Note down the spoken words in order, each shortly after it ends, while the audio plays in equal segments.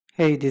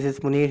Hey, this is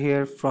Munir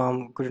here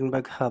from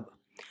Gutenberg Hub.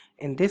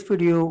 In this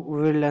video,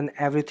 we will learn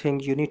everything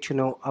you need to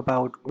know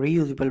about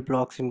reusable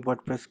blocks in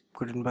WordPress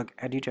Gutenberg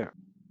Editor.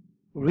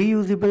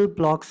 Reusable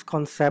blocks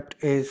concept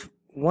is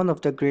one of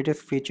the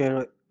greatest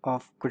features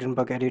of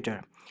Gutenberg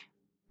Editor.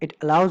 It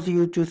allows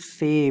you to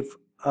save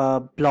a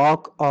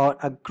block or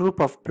a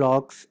group of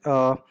blocks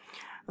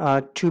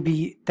to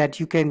be that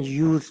you can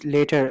use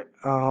later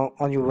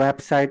on your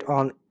website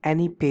on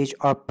any page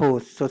or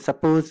post. So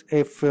suppose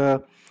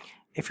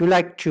if you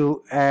like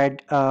to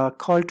add a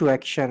call to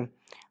action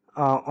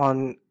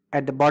on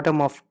at the bottom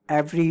of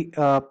every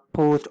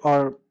post,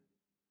 or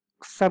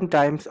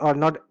sometimes or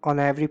not on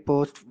every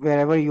post,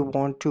 wherever you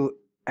want to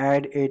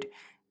add it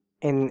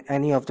in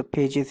any of the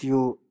pages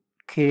you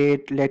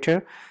create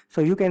later,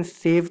 so you can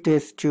save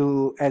this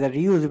to as a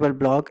reusable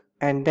block,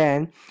 and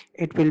then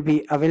it will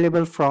be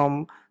available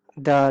from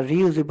the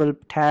reusable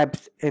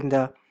tabs in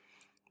the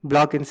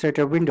block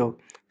inserter window,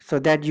 so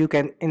that you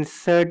can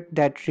insert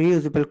that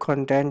reusable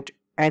content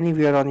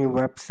anywhere on your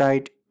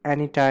website,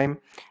 anytime,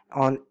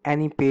 on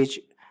any page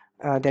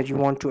that you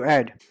want to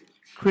add.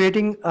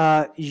 Creating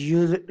a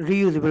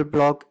reusable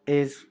block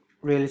is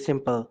really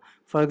simple.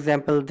 For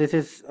example, this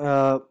is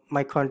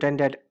my content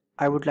that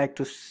I would like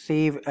to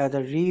save as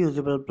a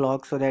reusable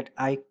block so that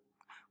I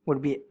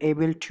would be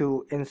able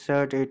to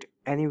insert it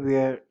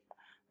anywhere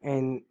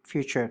in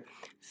future.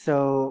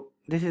 So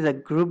this is a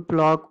group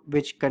block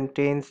which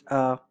contains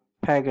a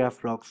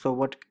paragraph block. So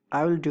what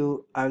I will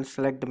do, I will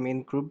select the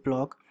main group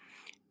block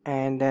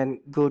and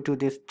then go to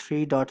this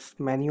three dots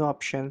menu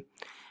option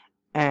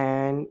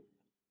and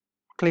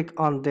click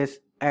on this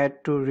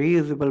add to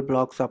reusable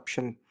blocks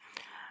option.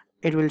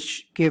 It will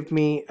give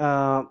me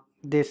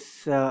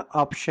this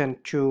option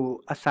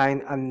to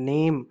assign a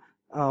name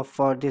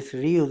for this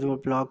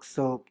reusable block.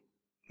 So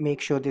make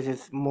sure this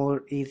is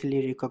more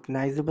easily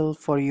recognizable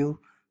for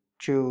you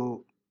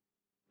to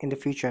in the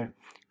future.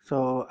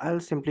 So I'll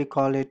simply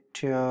call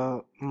it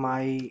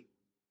my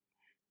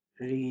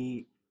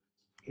reusable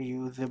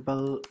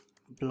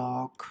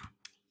block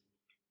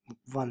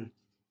 1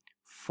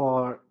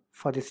 for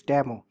this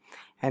demo,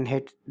 and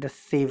hit the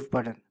save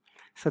button.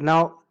 So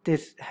now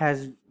this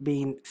has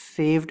been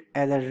saved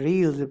as a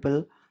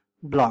reusable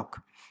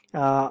block.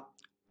 All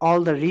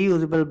the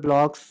reusable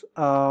blocks,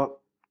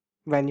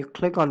 when you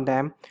click on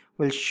them,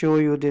 will show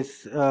you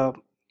this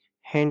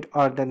hint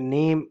or the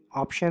name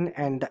option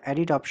and the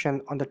edit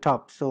option on the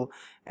top. So,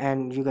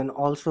 and you can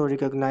also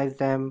recognize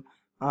them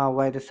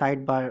by the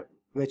sidebar,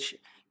 which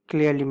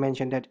clearly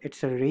mention that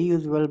it's a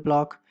reusable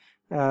block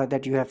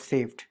that you have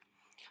saved.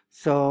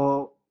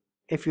 So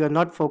if you are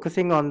not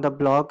focusing on the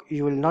block,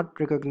 you will not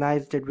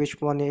recognize that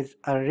which one is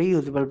a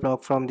reusable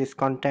block from this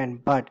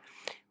content. But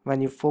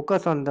when you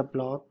focus on the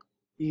block,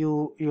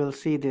 you'll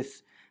see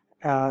this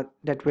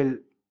that will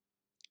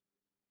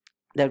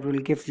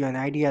give you an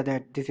idea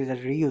that this is a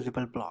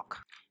reusable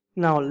block.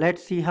 Now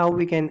let's see how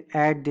we can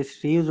add this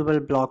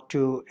reusable block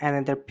to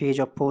another page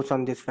or post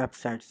on this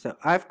website. So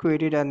I've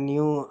created a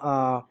new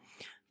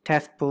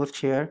test post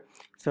here.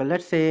 So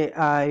let's say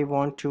I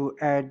want to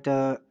add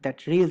that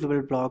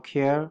reusable block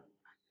here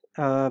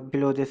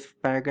below this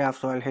paragraph,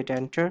 so I'll hit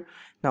enter.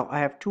 Now I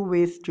have two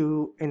ways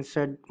to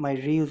insert my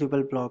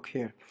reusable block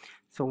here.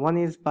 So one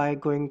is by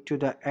going to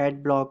the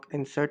add block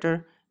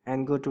inserter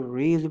and go to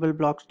reusable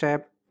blocks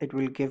tab. It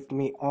will give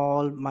me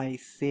all my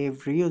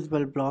saved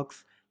reusable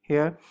blocks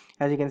here.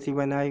 As you can see,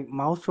 when I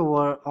mouse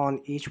over on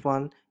each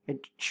one,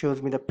 it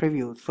shows me the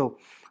preview. So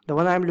the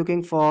one I'm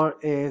looking for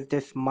is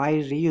this my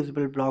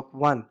reusable block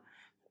 1,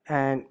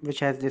 and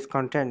which has this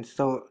content.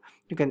 So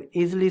you can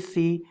easily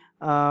see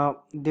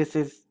this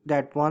is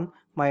that one,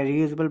 my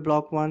reusable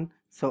block 1.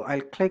 So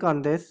I'll click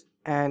on this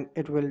and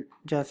it will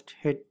just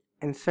hit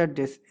insert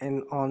this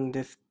in on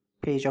this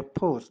page of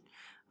post.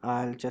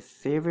 I'll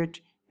just save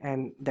it,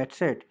 and that's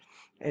it.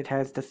 It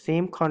has the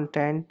same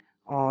content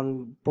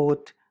on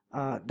both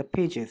the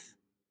pages.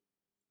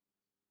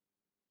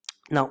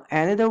 Now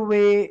another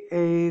way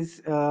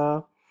is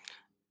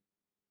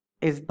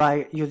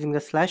by using the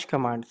slash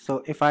command.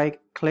 So if I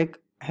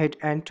hit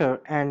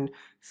enter and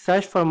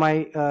search for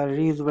my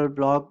reusable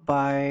block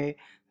by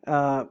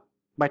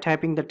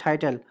typing the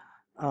title,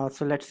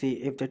 so let's see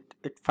if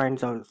it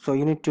finds out. So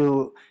you need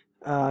to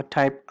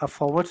type a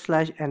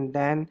 / and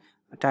then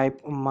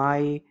type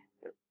my.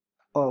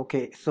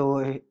 Okay, so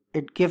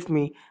it gives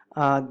me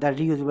the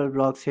reusable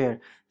blocks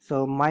here.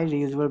 So my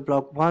reusable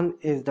block 1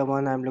 is the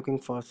one I'm looking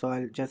for, so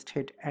I'll just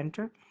hit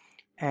enter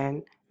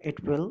and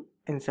it will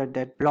insert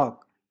that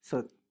block.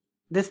 So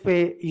this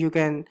way you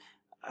can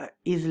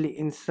easily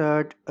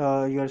insert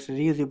your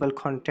reusable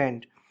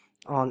content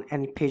on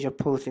any page or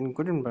post in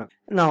Gutenberg.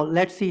 Now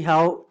let's see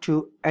how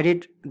to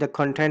edit the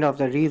content of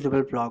the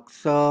reusable block.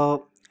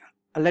 So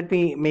let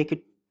me make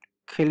it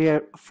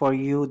clear for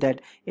you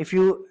that if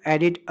you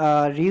edit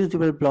a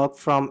reusable block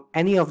from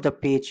any of the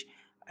page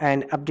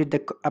and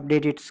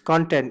update its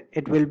content,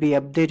 it will be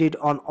updated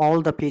on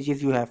all the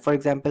pages you have. For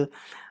example,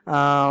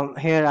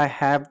 here I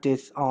have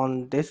this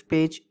on this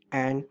page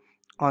and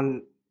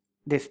on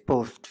this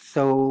post.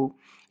 So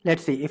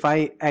let's see, if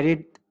I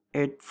edit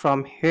it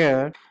from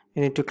here,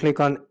 you need to click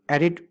on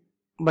edit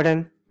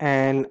button,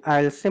 and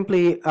I'll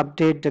simply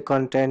update the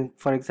content.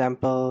 For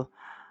example,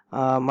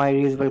 my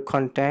reusable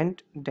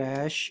content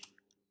dash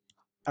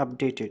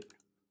updated,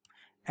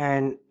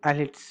 and I'll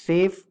hit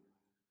save,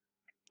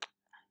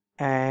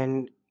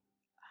 and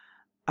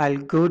I'll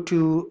go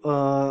to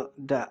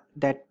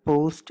that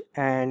post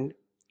and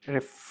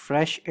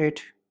refresh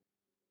it,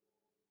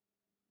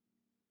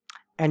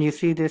 and you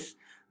see this,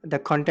 the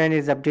content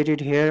is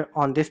updated here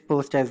on this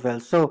post as well.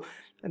 So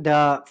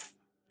the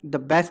the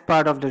best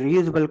part of the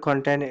reusable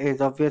content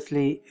is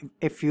obviously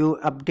if you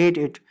update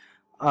it,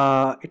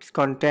 its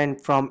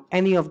content from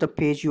any of the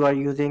page you are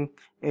using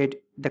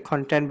it, the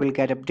content will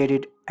get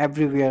updated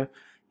everywhere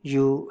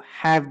you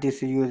have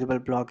this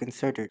reusable block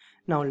inserted.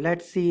 Now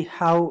let's see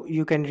how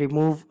you can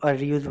remove a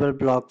reusable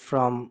block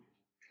from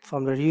the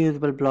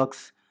reusable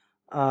blocks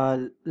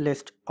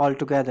list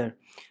altogether.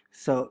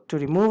 So to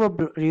remove a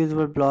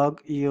reusable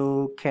block,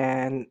 you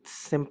can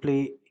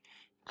simply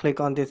click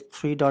on this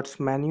three dots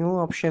menu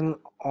option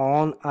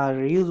on a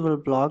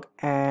reusable block,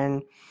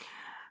 and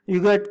you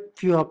got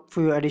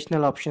few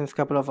additional options,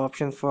 couple of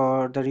options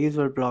for the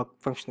reusable block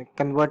function.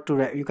 Convert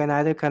to you can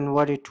either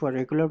convert it to a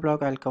regular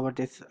block. I'll cover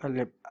this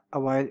a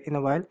while in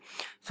a while.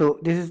 So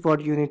this is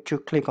what you need to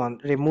click on: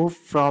 remove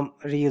from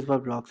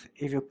reusable blocks.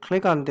 If you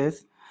click on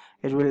this,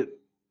 it will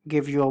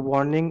give you a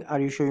warning. Are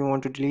you sure you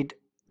want to delete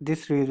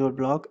this reusable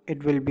block?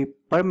 It will be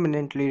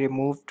permanently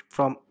removed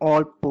from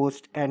all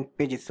posts and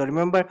pages. So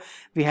remember,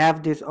 we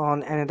have this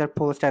on another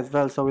post as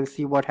well, so we'll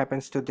see what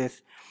happens to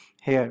this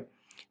here.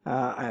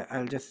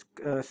 I'll just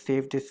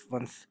save this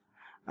once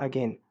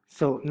again.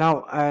 So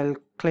now I'll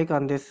click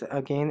on this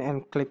again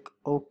and click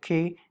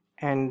OK,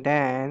 and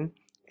then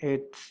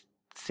it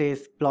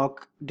says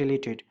block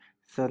deleted.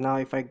 So now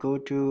if I go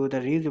to the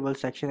reusable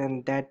section,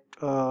 and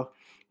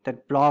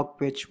that block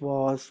which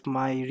was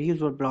my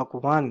reusable block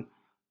 1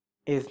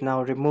 is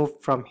now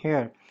removed from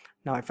here.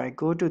 Now if I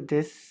go to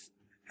this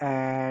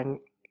and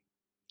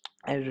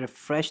I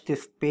refresh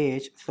this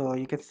page, so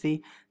you can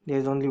see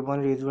there's only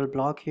one reusable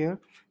block here.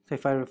 So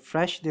if I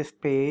refresh this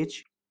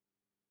page,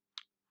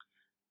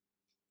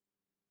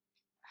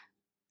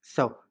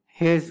 so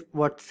here's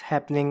what's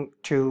happening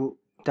to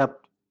the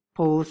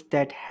post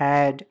that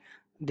had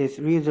this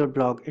reusable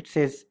block. It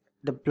says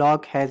the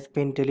block has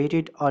been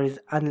deleted or is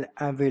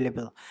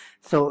unavailable.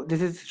 So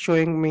this is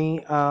showing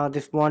me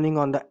this warning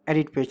on the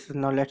edit page. So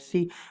now let's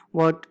see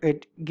what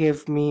it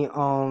gives me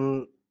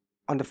on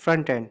the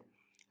front end.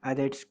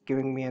 Either it's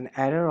giving me an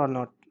error or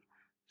not.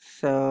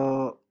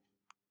 So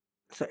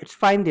it's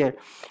fine there.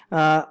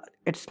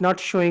 It's not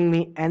showing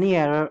me any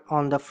error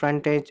on the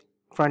front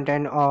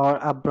end or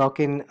a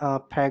broken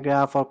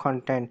paragraph or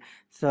content.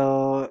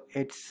 So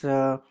it's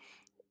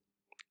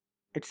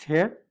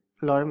here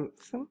lorem,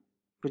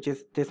 which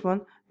is this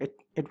one.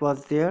 It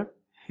was there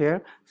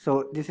here,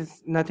 so this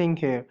is nothing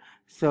here.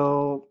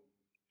 So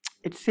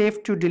it's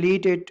safe to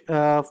delete it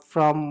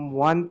from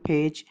one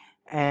page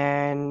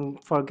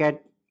and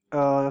forget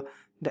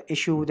the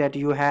issue that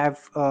you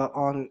have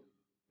on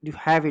you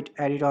have it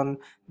added on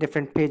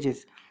different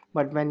pages.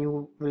 But when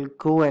you will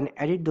go and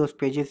edit those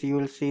pages, you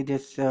will see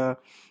this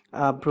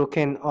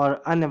broken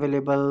or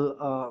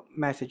unavailable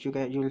message.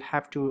 You'll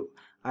have to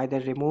either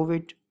remove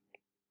it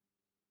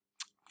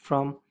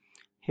from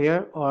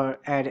here or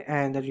add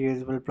another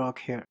reusable block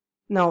here.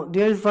 Now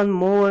there is one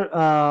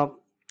more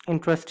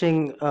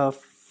interesting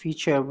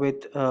feature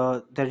with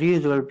the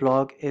reusable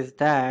block, is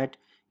that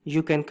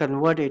you can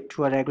convert it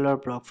to a regular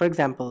block. For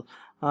example,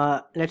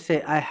 let's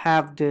say I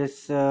have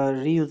this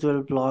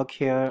reusable block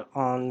here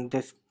on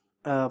this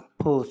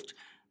post,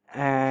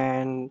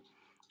 and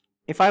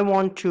if I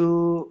want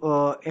to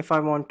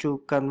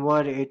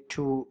convert it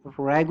to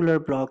regular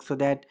block, so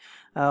that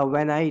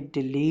when I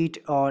delete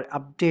or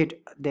update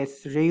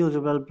this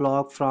reusable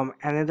block from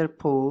another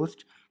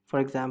post, for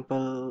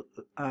example,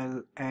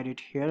 I'll add it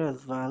here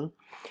as well.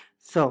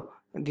 So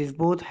these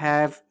both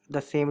have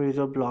the same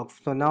reusable block.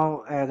 So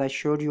now, as I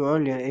showed you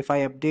earlier, if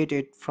I update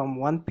it from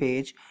one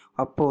page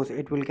or post,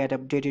 it will get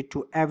updated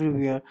to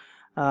everywhere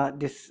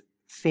this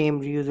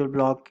same reusable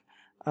block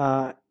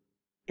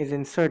is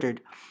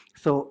inserted.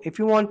 So if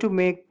you want to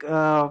make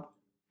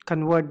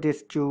convert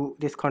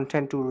this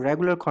content to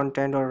regular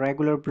content or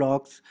regular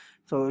blocks,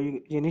 so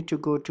you need to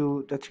go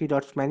to the three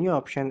dots menu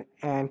option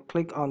and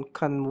click on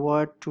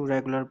convert to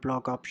regular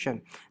block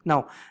option.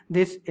 Now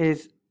this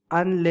is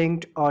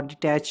unlinked or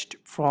detached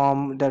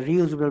from the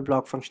reusable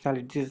block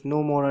functionality. This is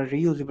no more a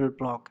reusable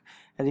block.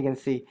 As you can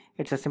see,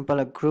 it's a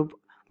simple group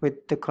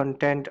with the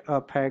content,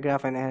 a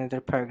paragraph and another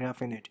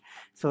paragraph in it.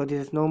 So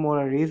this is no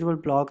more a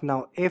reusable block.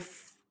 Now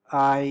if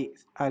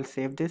I'll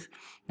save this.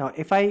 Now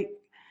if I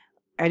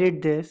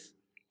edit this,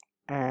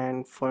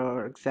 and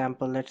for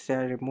example, let's say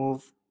I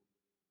remove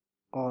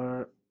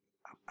or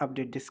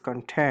update this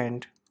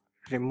content,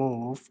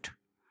 removed,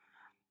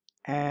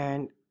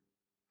 and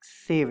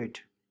save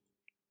it,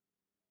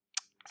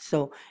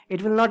 so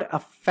it will not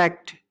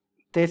affect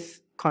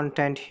this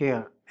content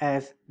here,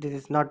 as this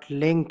is not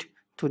linked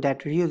to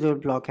that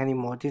reusable block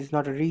anymore. This is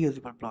not a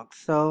reusable block.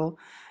 So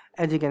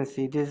As you can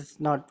see, this is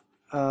not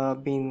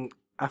been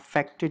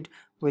affected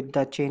with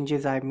the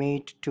changes I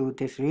made to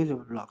this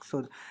reusable block.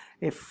 So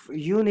if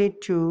you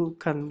need to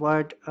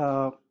convert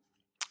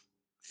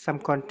some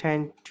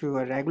content to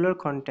a regular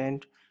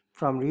content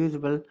from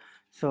reusable,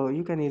 so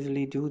you can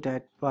easily do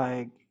that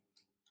by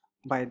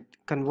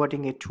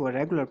converting it to a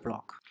regular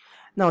block.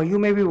 Now you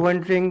may be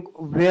wondering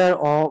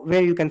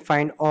where you can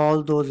find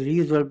all those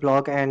reusable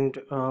block and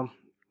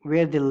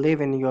where they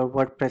live in your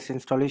WordPress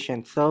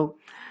installation. So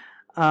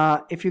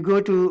if you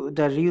go to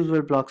the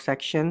reusable block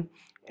section,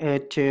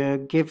 it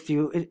gives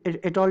you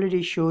it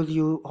already shows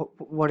you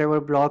whatever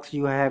blocks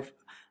you have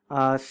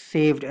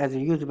saved as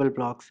reusable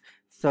blocks.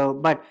 So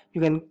but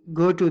you can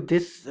go to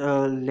this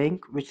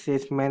link which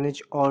says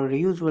manage all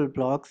reusable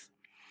blocks,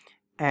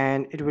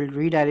 and it will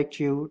redirect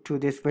you to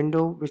this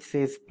window which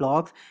says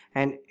blocks,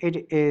 and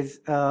it is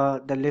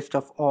the list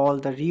of all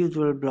the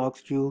reusable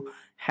blocks you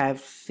have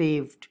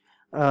saved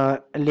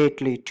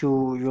lately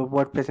to your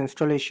WordPress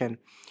installation.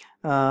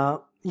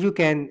 You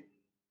can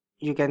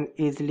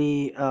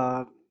easily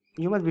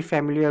you must be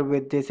familiar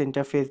with this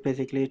interface.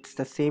 Basically it's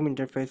the same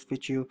interface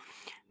which you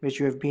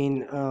have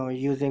been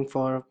using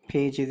for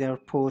pages or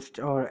post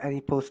or any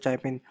post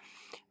type in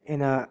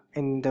the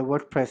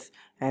WordPress,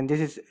 and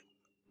this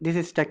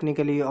is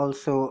technically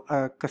also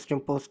a custom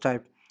post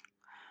type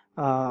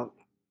uh,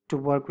 to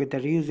work with the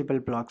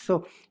reusable block.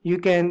 So you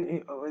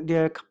can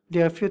there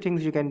are a few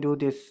things you can do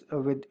this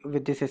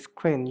with this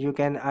screen. You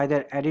can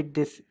either edit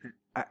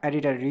a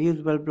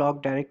reusable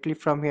block directly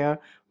from here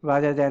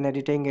rather than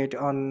editing it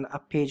on a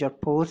page or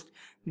post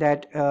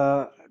that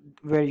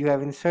where you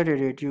have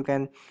inserted it. You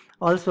can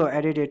also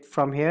edit it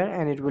from here,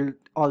 and it will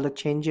all the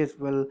changes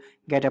will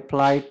get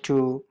applied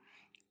to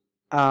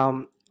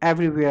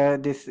everywhere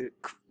this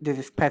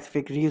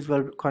specific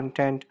reusable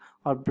content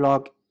or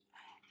block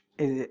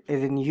is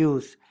in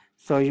use.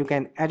 So you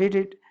can edit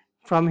it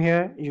from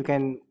here, you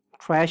can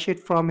trash it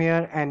from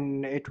here,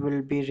 and it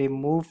will be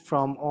removed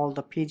from all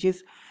the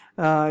pages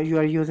you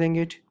are using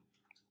it.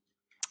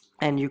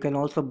 And you can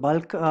also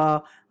bulk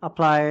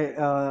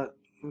apply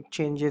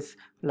changes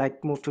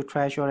like move to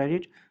trash or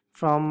edit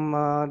from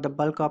the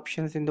bulk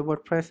options in the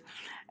WordPress.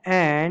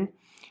 And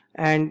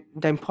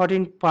the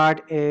important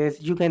part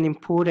is you can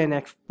import and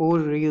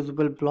export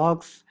reusable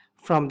blocks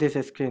from this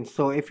screen.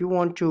 So if you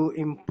want to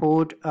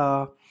import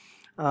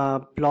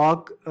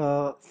blog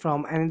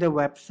from another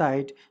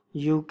website,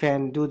 you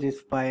can do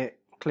this by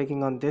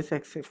clicking on this.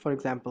 For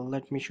example,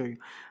 let me show you.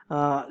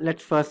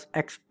 Let's first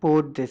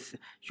export this.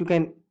 You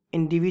can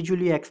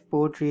individually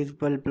export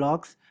reusable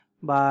blocks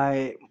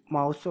by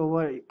mouse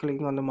over,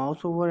 clicking on the mouse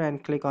over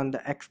and click on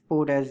the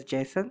export as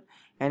JSON,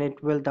 and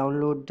it will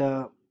download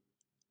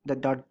the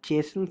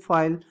 .json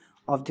file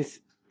of this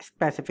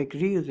specific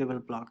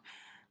reusable block.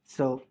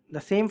 So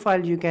the same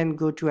file, you can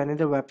go to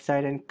another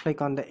website and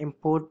click on the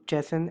import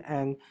JSON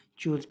and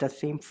choose the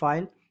same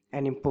file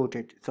and import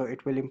it. So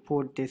it will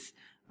import this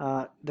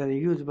the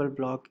reusable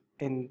block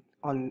in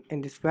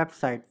this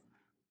website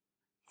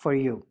for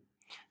you.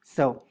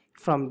 So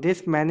from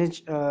this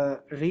manage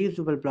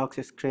reusable blocks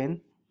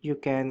screen, you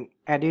can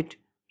edit,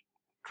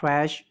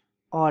 trash,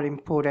 or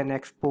import and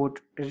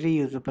export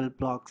reusable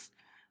blocks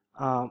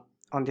uh,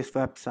 on this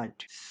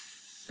website.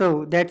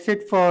 So that's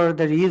it for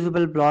the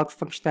reusable blocks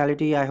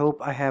functionality. I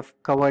hope I have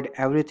covered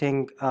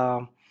everything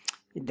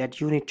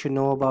that you need to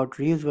know about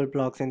reusable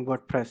blocks in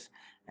WordPress,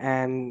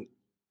 and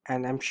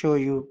I'm sure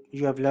you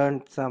have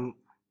learned some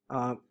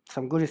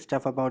good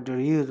stuff about the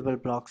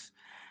reusable blocks.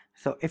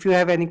 So if you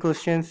have any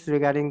questions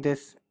regarding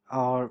this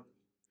or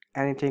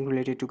anything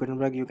related to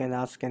Gutenberg, you can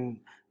ask in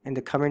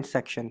the comment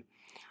section,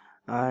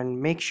 and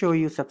make sure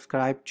you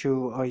subscribe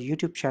to our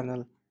YouTube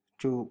channel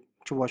to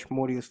watch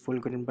more useful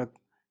Gutenberg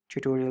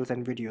tutorials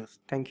and videos.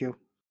 Thank you.